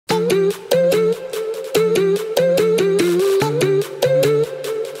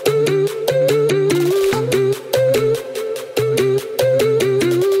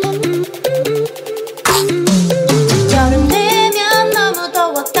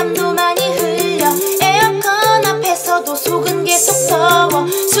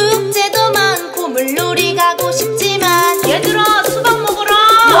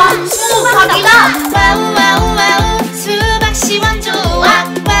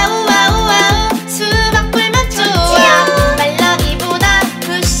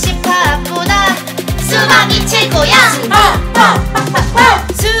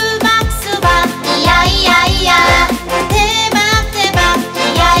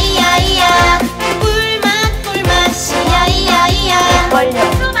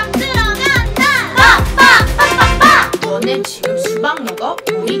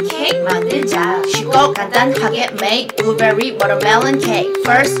다단하게 make blueberry watermelon cake.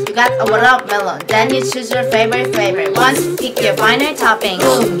 First you got a watermelon, then you choose your favorite ones. Pick your final topping.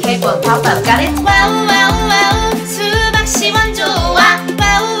 Boom, cake will pop up. Got it? 와우 와우 와우 수박 시원 좋아.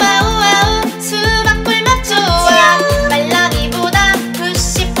 와우 와우 와우 수박 꿀맛 좋아. 말랑이보다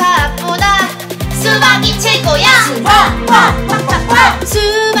푸시팝보다 수박이 최고야.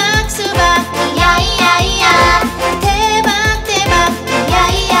 수박 이야이야이야. 대박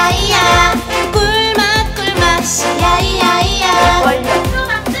이야이야이야. 꿀맛 이야이야이야.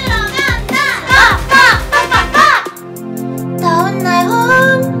 수박 들어간다. 더운 날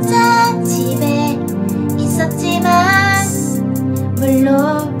혼자 집에 있었지만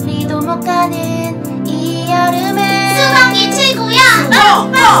물놀이도 못 가는 이 여름에 수박이 최고야.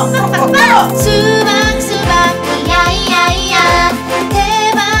 수박 이야이야이야.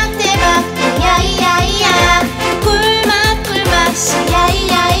 대박 이야이야이야. 꿀맛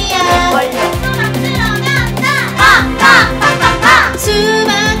이야이야이야. 수박 들어간다. 수박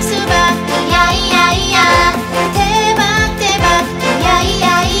이야이야이야. 대박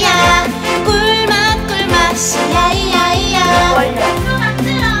이야이야이야. 꿀맛 이야이야이야. 수박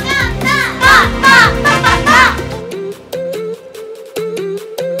들어간다.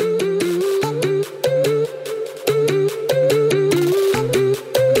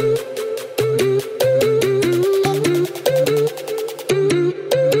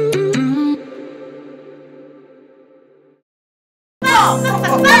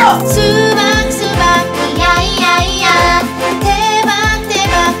 수박